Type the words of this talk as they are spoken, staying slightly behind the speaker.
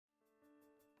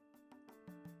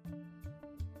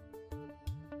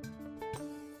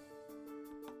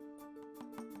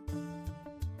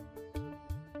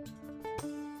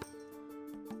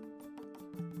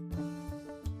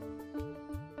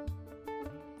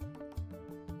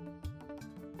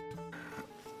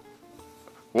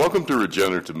Welcome to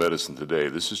Regenerative Medicine Today.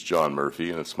 This is John Murphy,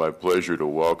 and it's my pleasure to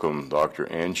welcome Dr.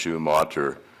 Anshu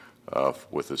Mathur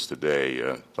with us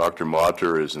today. Dr.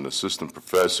 Mathur is an assistant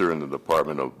professor in the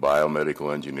Department of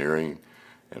Biomedical Engineering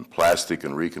and Plastic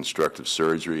and Reconstructive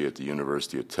Surgery at the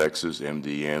University of Texas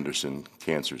MD Anderson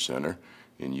Cancer Center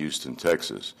in Houston,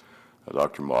 Texas.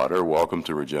 Dr. Mathur, welcome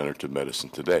to Regenerative Medicine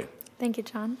Today. Thank you,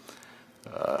 John.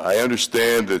 I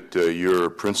understand that your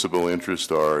principal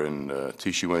interests are in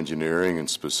tissue engineering and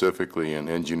specifically in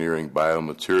engineering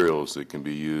biomaterials that can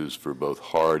be used for both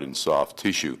hard and soft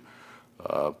tissue.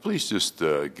 Please just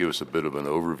give us a bit of an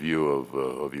overview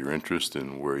of your interest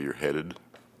and where you're headed.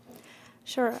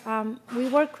 Sure. We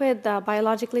work with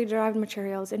biologically derived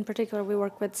materials. In particular, we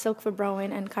work with silk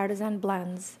fibroin and chitosan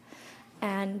blends.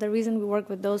 And the reason we work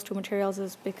with those two materials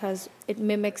is because it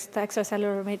mimics the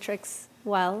extracellular matrix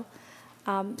well.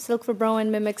 Silk fibroin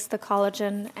mimics the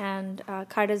collagen, and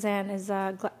chitosan is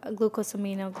a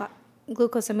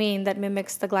glucosamine that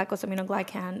mimics the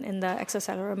glycosaminoglycan in the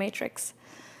extracellular matrix.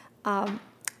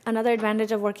 Another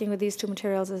advantage of working with these two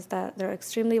materials is that they're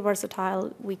extremely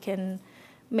versatile. We can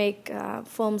make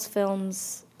foams,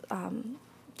 films,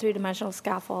 three-dimensional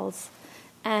scaffolds,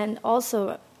 and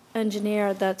also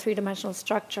engineer the three-dimensional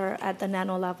structure at the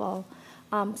nano level.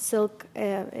 Silk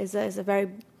is a very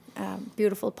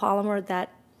beautiful polymer that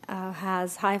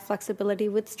has high flexibility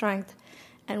with strength,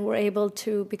 and we're able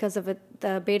to, because of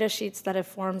the beta sheets that it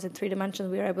forms in 3 dimensions,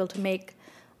 we are able to make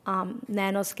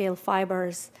nanoscale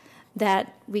fibers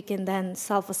that we can then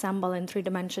self-assemble in 3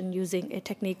 dimensions using a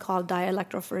technique called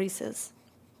dielectrophoresis.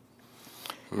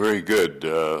 Very good.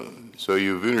 So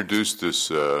you've introduced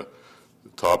this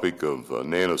topic of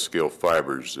nanoscale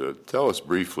fibers. Tell us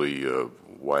briefly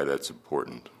why that's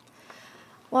important.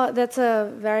 Well, that's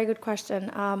a very good question.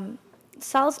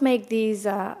 Cells make these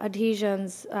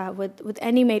adhesions with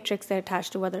any matrix they attach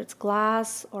to, whether it's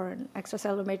glass or an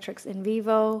extracellular matrix in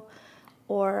vivo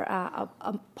or a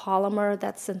polymer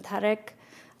that's synthetic.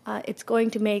 It's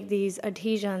going to make these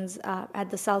adhesions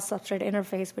at the cell-substrate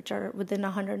interface, which are within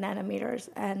 100 nanometers.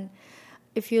 And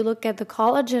if you look at the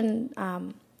collagen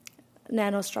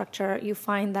nanostructure, you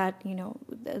find that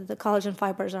the collagen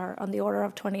fibers are on the order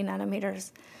of 20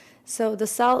 nanometers. So the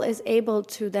cell is able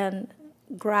to then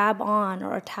grab on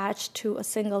or attach to a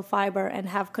single fiber and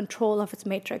have control of its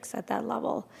matrix at that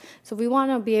level. So we want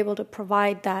to be able to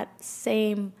provide that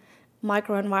same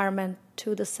microenvironment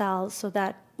to the cell so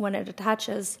that when it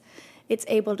attaches, it's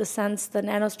able to sense the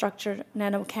nanostructure,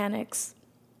 nanomechanics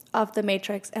of the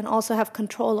matrix and also have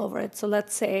control over it. So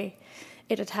let's say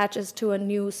it attaches to a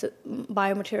new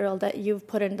biomaterial that you've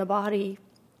put in the body,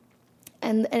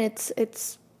 and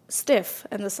it's stiff,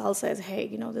 and the cell says, hey,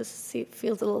 this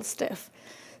feels a little stiff.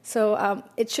 So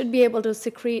it should be able to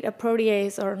secrete a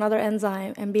protease or another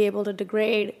enzyme and be able to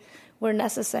degrade where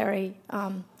necessary,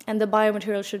 and the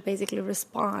biomaterial should basically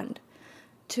respond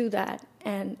to that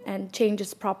and change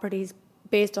its properties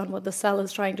based on what the cell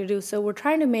is trying to do. So we're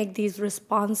trying to make these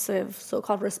responsive,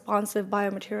 so-called responsive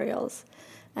biomaterials,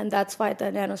 and that's why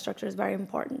the nanostructure is very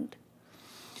important.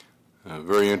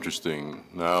 Very interesting.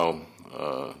 Now,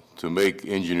 to make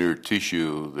engineered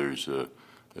tissue, there's at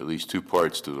least 2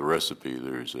 parts to the recipe.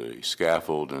 There's a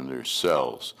scaffold and there's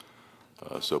cells.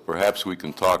 So perhaps we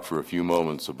can talk for a few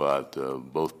moments about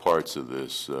both parts of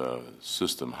this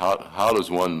system. How does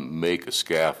one make a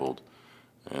scaffold,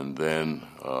 and then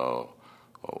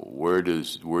where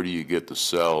do you get the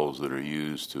cells that are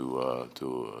used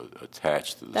to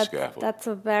attach to the scaffold? That's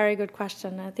a very good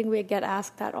question. I think we get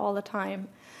asked that all the time.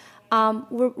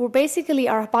 We're basically,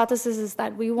 our hypothesis is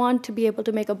that we want to be able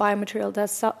to make a biomaterial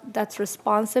that's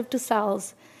responsive to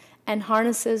cells and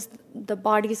harnesses the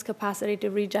body's capacity to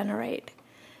regenerate.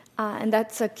 And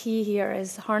that's a key here,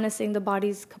 is harnessing the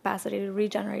body's capacity to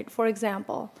regenerate. For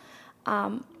example,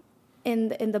 over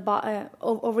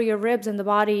your ribs in the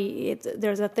body,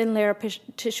 there's a thin layer of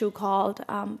tissue called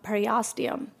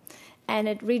periosteum, and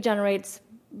it regenerates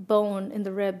bone in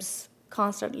the ribs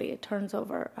constantly. It turns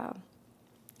over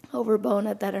bone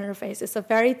at that interface. It's a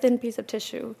very thin piece of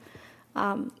tissue,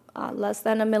 less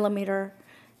than a millimeter,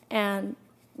 and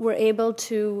we're able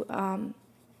to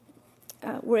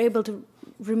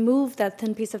remove that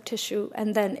thin piece of tissue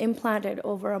and then implant it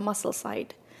over a muscle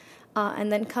site,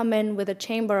 and then come in with a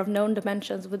chamber of known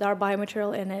dimensions with our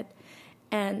biomaterial in it,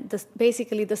 and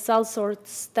basically the cell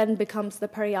source then becomes the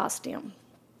periosteum.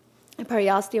 A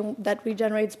periosteum that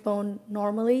regenerates bone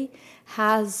normally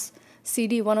has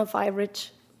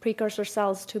CD105-rich precursor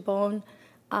cells to bone,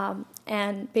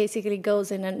 and basically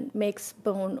goes in and makes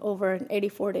bone over an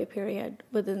 84-day period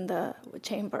within the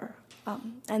chamber.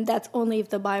 And that's only if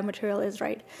the biomaterial is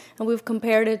right. And we've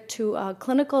compared it to a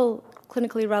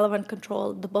clinically relevant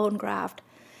control, the bone graft.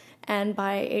 And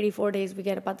by 84 days, we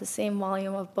get about the same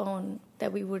volume of bone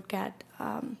that we would get.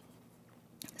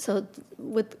 So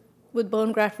with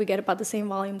bone graft, we get about the same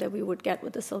volume that we would get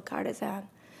with the silk artisan.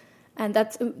 And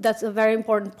that's a very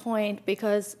important point,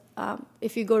 because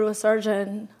if you go to a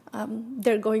surgeon,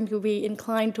 they're going to be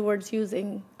inclined towards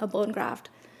using a bone graft,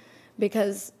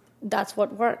 because that's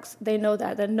what works. They know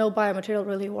that no biomaterial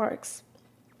really works.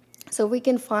 So we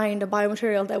can find a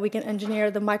biomaterial that we can engineer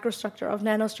the microstructure of,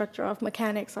 nanostructure of,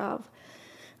 mechanics of,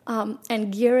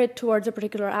 and gear it towards a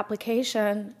particular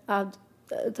application.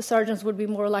 The surgeons would be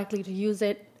more likely to use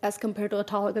it as compared to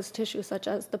autologous tissue such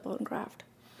as the bone graft.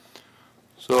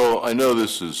 So I know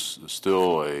this is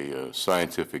still a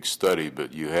scientific study,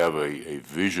 but you have a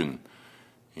vision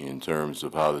in terms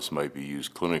of how this might be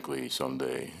used clinically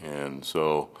someday. And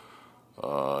so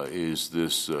is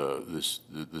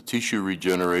the tissue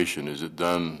regeneration, is it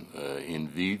done in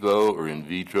vivo or in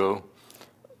vitro?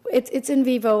 It's in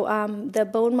vivo. The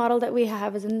bone model that we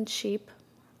have is in sheep.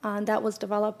 That was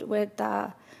developed with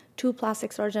two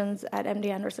plastic surgeons at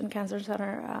MD Anderson Cancer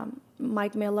Center,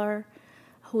 Mike Miller,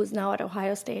 who is now at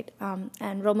Ohio State,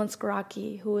 and Roman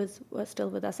Skoraki, who was still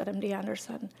with us at MD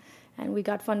Anderson. And we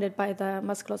got funded by the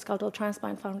Musculoskeletal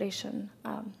Transplant Foundation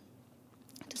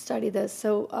to study this.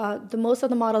 So most of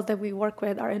the models that we work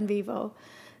with are in vivo.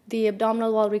 The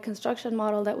abdominal wall reconstruction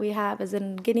model that we have is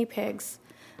in guinea pigs,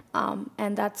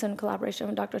 and that's in collaboration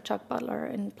with Dr. Chuck Butler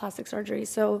in plastic surgery.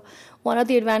 So one of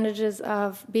the advantages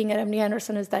of being at MD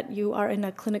Anderson is that you are in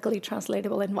a clinically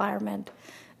translatable environment,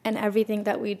 and everything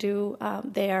that we do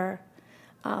there,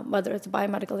 whether it's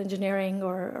biomedical engineering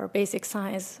or basic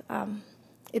science,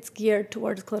 it's geared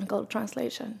towards clinical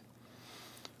translation.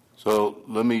 So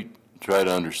let me try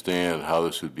to understand how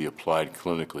this would be applied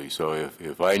clinically. So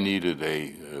if I needed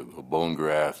a bone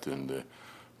graft and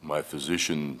my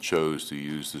physician chose to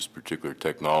use this particular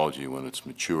technology when it's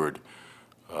matured,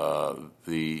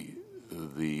 the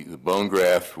bone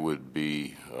graft would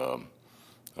be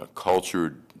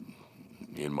cultured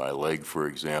in my leg, for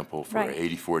example, for Right.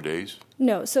 84 days?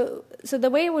 No. So the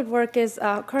way it would work is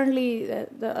currently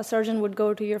a surgeon would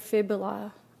go to your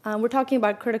fibula. We're talking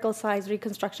about critical size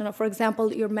reconstruction of, for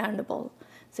example, your mandible.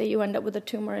 Say you end up with a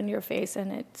tumor in your face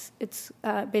and it's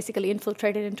basically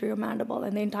infiltrated into your mandible,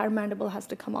 and the entire mandible has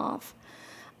to come off.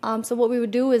 So what we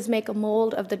would do is make a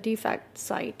mold of the defect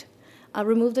site,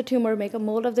 remove the tumor, make a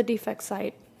mold of the defect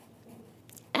site,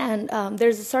 and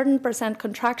there's a certain percent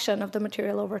contraction of the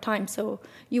material over time. So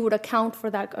you would account for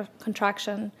that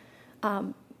contraction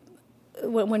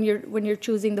when you're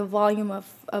choosing the volume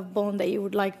of bone that you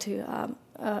would like to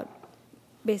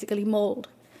basically mold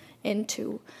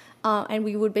into. And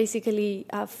we would basically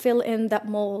fill in that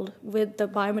mold with the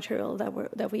biomaterial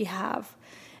that we have,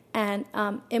 and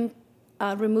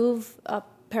remove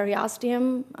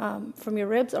periosteum from your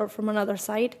ribs or from another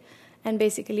site, and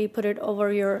basically put it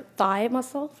over your thigh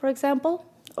muscle, for example,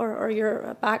 or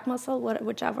your back muscle,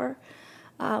 whichever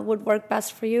would work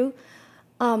best for you.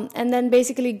 And then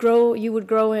basically you would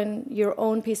grow in your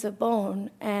own piece of bone,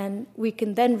 and we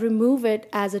can then remove it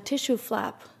as a tissue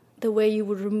flap, the way you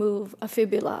would remove a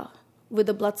fibula with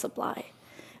the blood supply.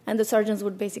 And the surgeons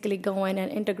would basically go in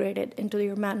and integrate it into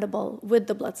your mandible with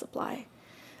the blood supply.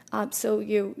 So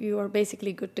you are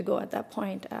basically good to go at that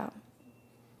point.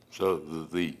 So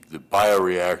the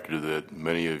bioreactor that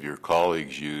many of your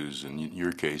colleagues use, in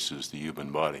your case, is the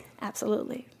human body.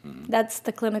 Absolutely. Mm-hmm. That's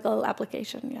the clinical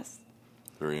application, yes.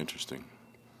 Very interesting.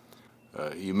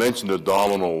 You mentioned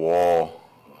abdominal wall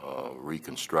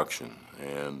reconstruction,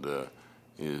 and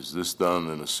is this done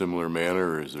in a similar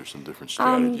manner, or is there some different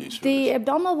strategies for the this?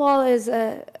 abdominal wall is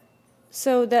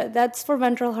so that's for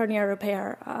ventral hernia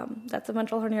repair. That's a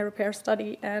ventral hernia repair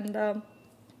study, and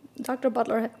Dr.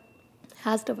 Butler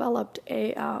has developed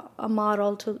a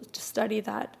model to study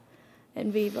that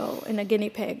in vivo in a guinea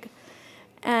pig.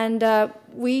 And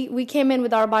we came in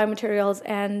with our biomaterials,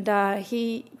 and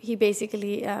he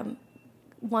basically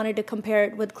wanted to compare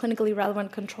it with clinically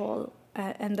relevant control.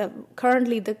 And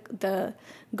currently the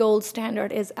gold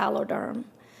standard is alloderm,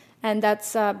 and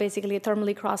that's basically a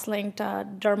thermally cross-linked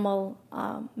dermal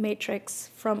matrix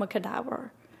from a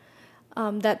cadaver.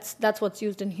 That's what's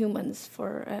used in humans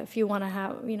for if you want to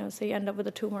have, say you end up with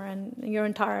a tumor and your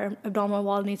entire abdominal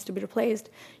wall needs to be replaced,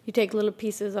 you take little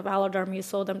pieces of alloderm, you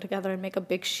sew them together and make a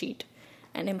big sheet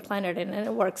and implant it in, and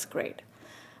it works great.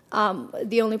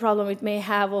 The only problem it may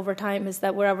have over time is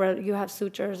that wherever you have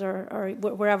sutures or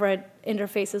wherever it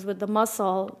interfaces with the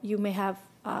muscle, you may have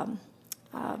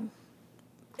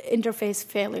interface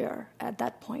failure at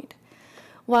that point.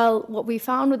 Well, what we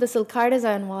found with the silk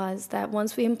cardigan was that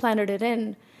once we implanted it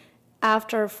in,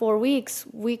 after 4 weeks,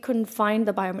 we couldn't find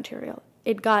the biomaterial.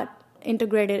 It got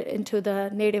integrated into the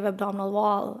native abdominal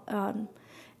wall,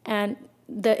 and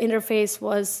the interface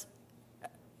was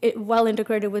well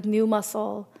integrated with new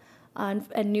muscle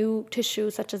and new tissue,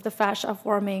 such as the fascia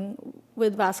forming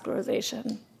with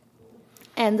vascularization.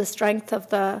 And the strength of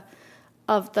the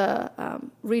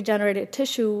regenerated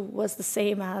tissue was the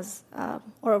same as,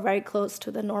 or very close to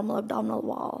the normal abdominal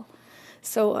wall.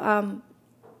 So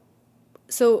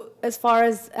as far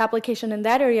as application in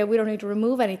that area, we don't need to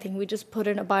remove anything. We just put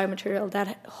in a biomaterial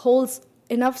that holds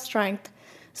enough strength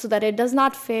so that it does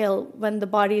not fail when the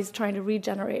body is trying to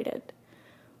regenerate it.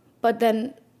 But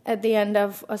then at the end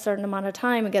of a certain amount of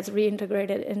time, it gets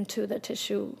reintegrated into the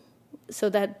tissue so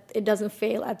that it doesn't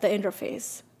fail at the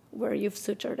interface where you've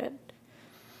sutured it.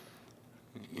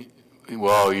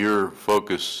 While your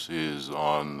focus is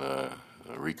on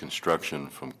reconstruction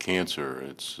from cancer,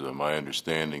 it's my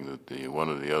understanding that one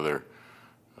of the other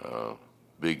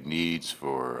big needs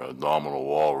for abdominal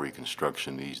wall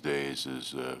reconstruction these days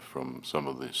is from some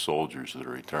of the soldiers that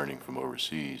are returning from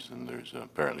overseas, and there's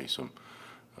apparently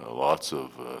lots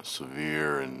of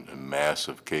severe and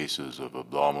massive cases of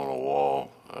abdominal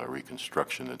wall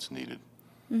reconstruction that's needed.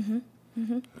 Mm-hmm.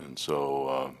 Mm-hmm. And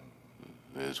so,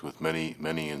 as with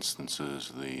many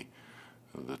instances, the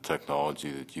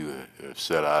technology that you have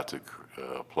set out to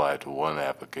apply to one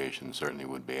application certainly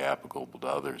would be applicable to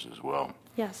others as well.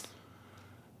 Yes.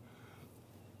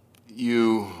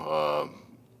 You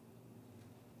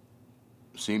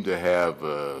seem to have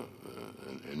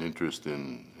an interest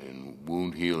in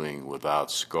wound healing without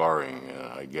scarring.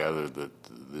 I gather that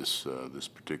this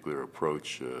particular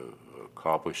approach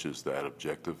accomplishes that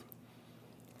objective.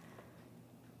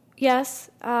 Yes.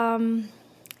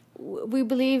 We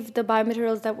believe the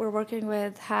biomaterials that we're working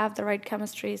with have the right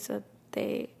chemistry, so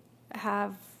they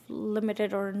have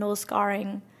limited or no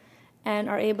scarring and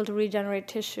are able to regenerate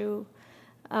tissue.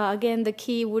 Again, the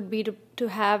key would be to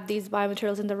have these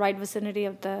biomaterials in the right vicinity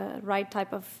of the right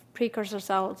type of precursor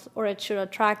cells, or it should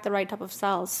attract the right type of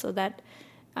cells so that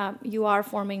you are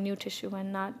forming new tissue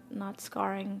and not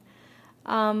scarring.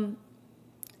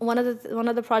 One of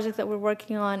the projects that we're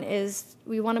working on is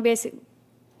we want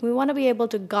to be able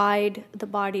to guide the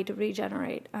body to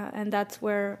regenerate, and that's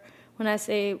where, when I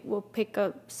say we'll pick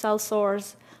a cell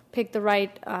source, pick the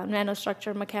right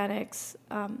nanostructure mechanics,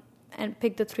 and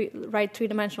pick the right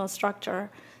three-dimensional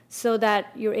structure, so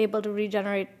that you're able to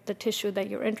regenerate the tissue that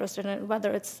you're interested in,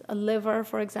 whether it's a liver,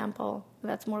 for example,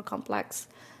 that's more complex,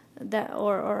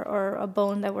 or a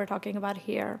bone that we're talking about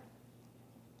here.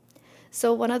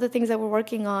 So one of the things that we're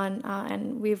working on,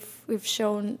 and we've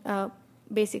shown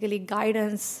basically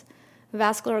guidance,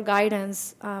 vascular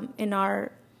guidance in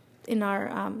our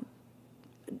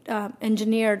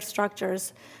engineered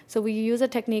structures. So we use a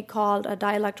technique called a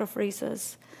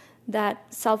dielectrophoresis that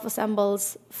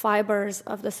self-assembles fibers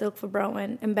of the silk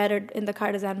fibroin embedded in the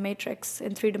cardigan matrix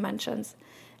in 3 dimensions,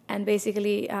 and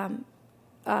basically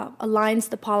aligns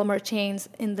the polymer chains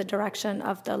in the direction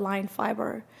of the line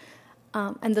fiber.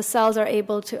 And the cells are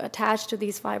able to attach to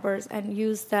these fibers and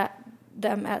use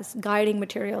them as guiding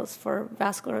materials for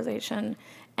vascularization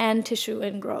and tissue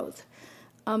ingrowth.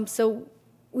 So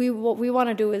what we want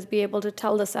to do is be able to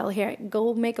tell the cell here,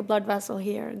 go make a blood vessel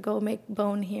here, go make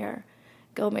bone here,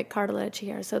 go make cartilage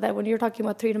here, so that when you're talking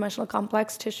about 3-dimensional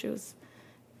complex tissues,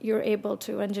 you're able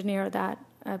to engineer that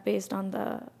based on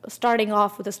starting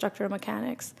off with the structural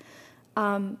mechanics.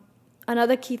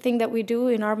 Another key thing that we do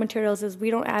in our materials is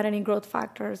we don't add any growth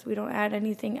factors. We don't add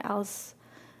anything else.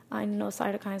 No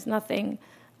cytokines, nothing.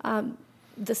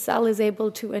 The cell is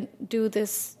able to do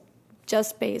this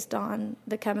just based on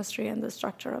the chemistry and the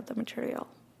structure of the material.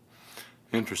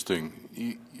 Interesting.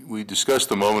 We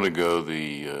discussed a moment ago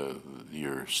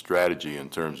your strategy in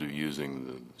terms of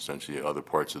using essentially other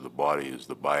parts of the body as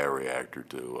the bioreactor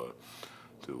to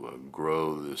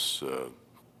grow this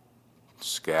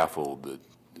scaffold that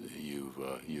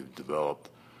you've developed,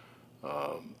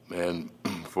 and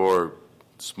for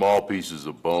small pieces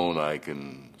of bone, I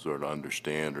can sort of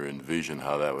understand or envision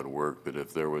how that would work. But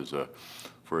if there was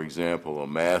for example, a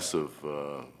massive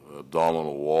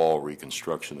abdominal wall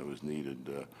reconstruction that was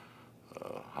needed,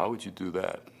 how would you do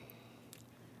that,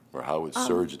 or how would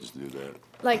surgeons do that?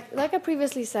 Like I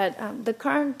previously said, the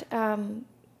current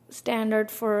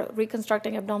standard for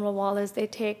reconstructing abdominal wall is they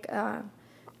take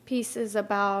pieces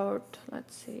about,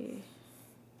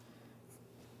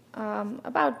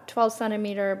 about 12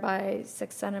 centimeter by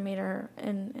 6 centimeter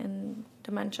in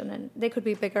dimension, and they could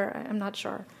be bigger, I'm not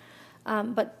sure.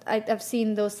 But I've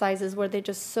seen those sizes where they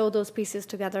just sew those pieces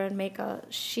together and make a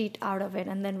sheet out of it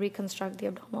and then reconstruct the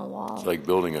abdominal wall. It's like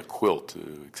building a quilt,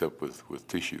 except with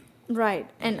tissue. Right,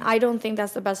 and I don't think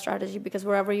that's the best strategy because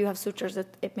wherever you have sutures,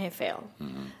 it may fail.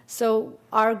 Mm-hmm. So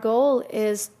our goal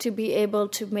is to be able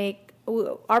to make,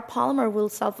 our polymer will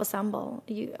self-assemble.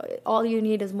 All you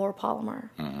need is more polymer.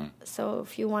 Mm-hmm. So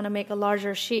if you want to make a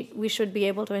larger sheet, we should be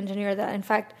able to engineer that. In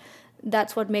fact,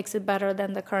 that's what makes it better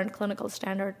than the current clinical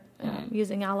standard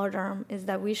using Alloderm, is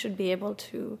that we should be able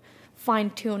to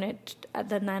fine-tune it at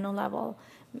the nano level.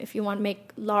 If you want to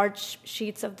make large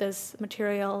sheets of this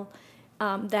material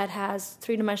that has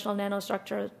three-dimensional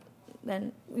nanostructure,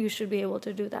 then you should be able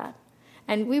to do that.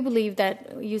 And we believe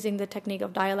that using the technique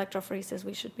of dielectrophoresis,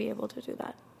 we should be able to do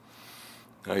that.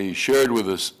 Now, you shared with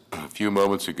us a few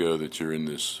moments ago that you're in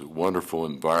this wonderful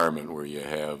environment where you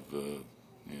have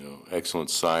excellent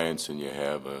science and you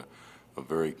have a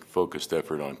very focused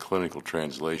effort on clinical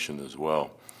translation as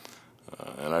well.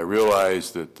 And I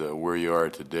realize that where you are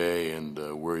today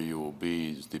and where you will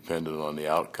be is dependent on the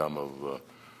outcome of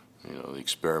the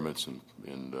experiments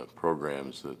and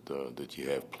programs that you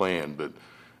have planned. But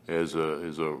as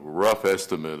a rough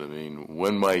estimate, I mean,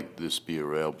 when might this be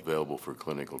available for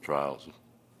clinical trials?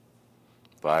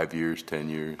 5 years, 10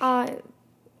 years?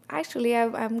 Actually,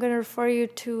 I'm going to refer you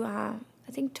to, I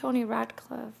think Tony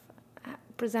Radcliffe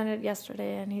presented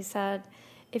yesterday, and he said,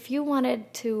 if you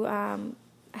wanted to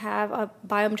have a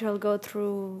biomaterial go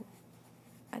through,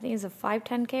 I think it's a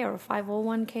 510K or a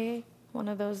 501K, one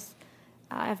of those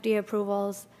FDA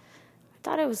approvals, I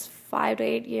thought it was 5 to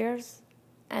 8 years,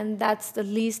 and that's the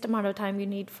least amount of time you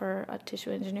need for a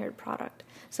tissue engineered product.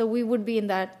 So we would be in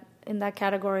that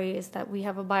category, is that we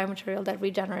have a biomaterial that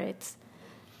regenerates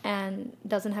and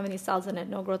doesn't have any cells in it,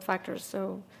 no growth factors.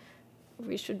 So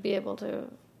we should be able to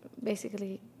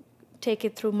basically take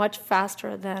it through much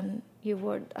faster than you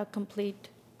would a complete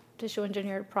tissue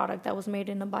engineered product that was made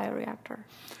in a bioreactor.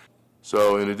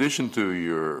 So in addition to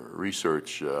your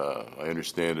research, I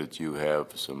understand that you have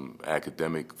some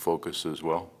academic focus as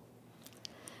well?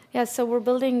 Yes, so we're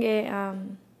building a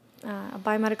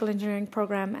biomedical engineering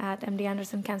program at MD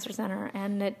Anderson Cancer Center,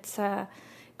 and it's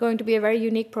going to be a very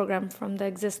unique program from the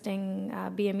existing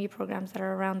BME programs that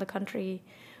are around the country.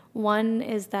 One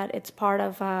is that it's part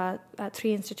of a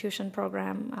three-institution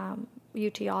program,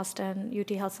 UT Austin, UT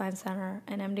Health Science Center,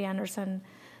 and MD Anderson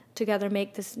together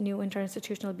make this new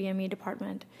interinstitutional BME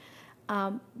department.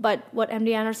 But what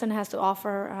MD Anderson has to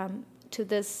offer to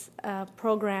this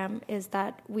program is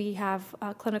that we have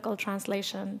clinical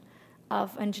translation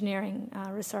of engineering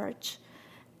research.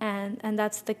 And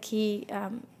that's the key,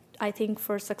 I think,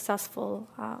 for successful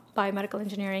biomedical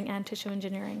engineering and tissue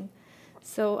engineering.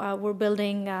 So we're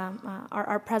building,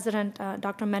 our president,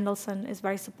 Dr. Mendelsohn, is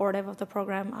very supportive of the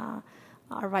program.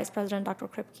 Our vice president, Dr.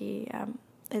 Kripke,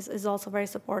 is also very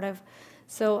supportive.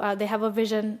 So they have a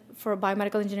vision for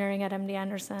biomedical engineering at MD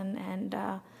Anderson, and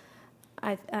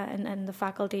and the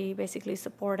faculty basically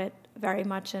support it very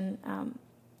much. And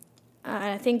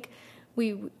I think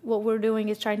what we're doing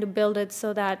is trying to build it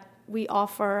so that we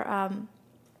offer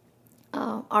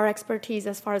our expertise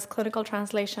as far as clinical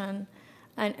translation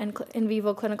and in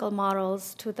vivo clinical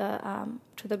models to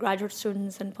the graduate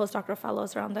students and postdoctoral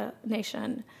fellows around the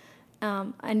nation,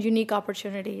 and unique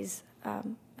opportunities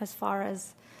as far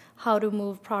as how to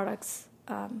move products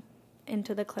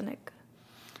into the clinic.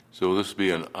 So will this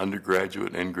be an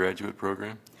undergraduate and graduate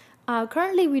program?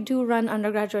 Currently, we do run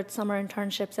undergraduate summer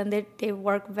internships, and they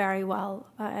work very well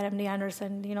at MD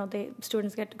Anderson.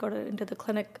 Students get to go into the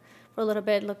clinic for a little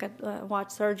bit, watch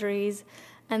surgeries,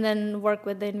 and then work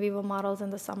with the in vivo models in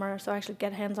the summer. So actually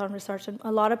get hands-on research. And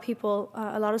a lot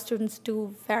of students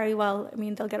do very well. I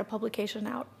mean, they'll get a publication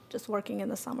out just working in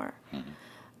the summer.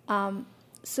 Mm-hmm.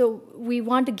 So we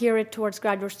want to gear it towards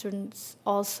graduate students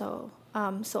also.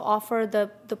 So offer the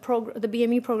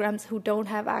BME programs who don't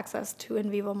have access to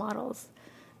in vivo models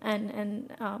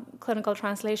and clinical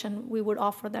translation. We would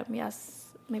offer them,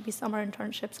 maybe summer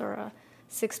internships or a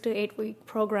 6 to 8 week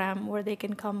program where they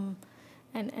can come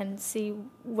and see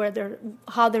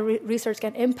how their research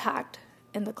can impact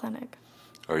in the clinic.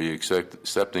 Are you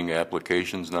accepting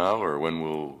applications now, or when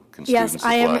will students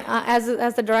apply? Yes, I am.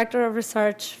 As the director of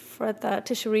research for the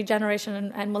Tissue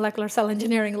Regeneration and Molecular Cell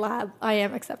Engineering Lab, I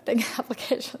am accepting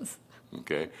applications.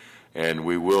 Okay. And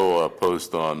we will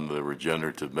post on the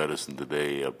Regenerative Medicine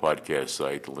Today podcast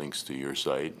site links to your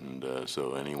site, and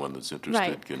so anyone that's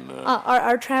interested can...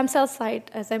 Our TramCell site,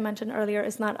 as I mentioned earlier,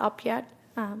 is not up yet,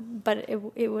 but it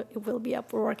will be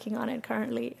up. We're working on it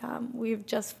currently. We've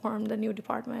just formed a new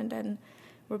department, and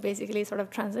we're basically sort of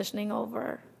transitioning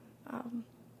over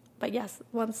But yes,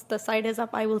 once the site is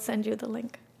up, I will send you the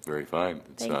link. Very fine. It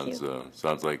Thank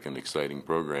sounds like an exciting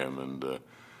program, and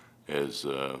as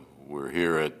we're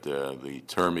here at the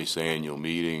Termis annual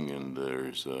meeting, and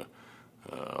there's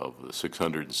of the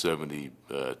 670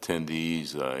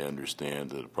 attendees, I understand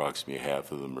that approximately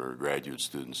half of them are graduate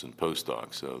students and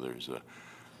postdocs, so there's a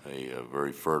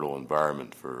very fertile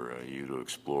environment for you to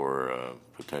explore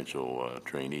potential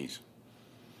trainees.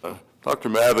 Dr.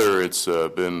 Mather, it's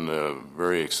been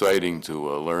very exciting to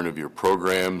learn of your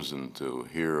programs and to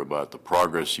hear about the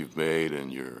progress you've made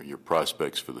and your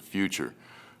prospects for the future.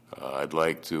 I'd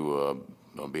like to,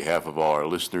 on behalf of all our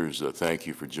listeners, thank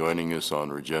you for joining us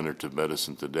on Regenerative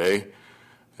Medicine today.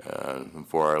 And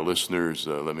for our listeners,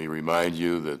 let me remind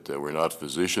you that we're not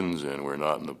physicians and we're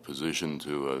not in a position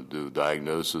to do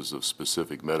diagnosis of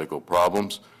specific medical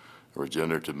problems.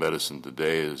 Regenerative Medicine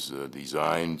today is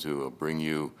designed to bring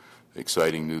you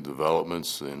exciting new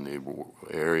developments in the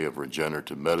area of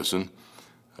regenerative medicine.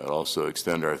 I'd also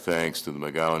extend our thanks to the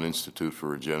McGowan Institute for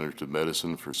Regenerative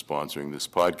Medicine for sponsoring this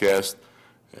podcast,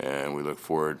 and we look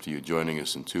forward to you joining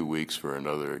us in 2 weeks for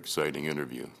another exciting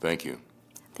interview. Thank you.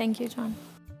 Thank you, John.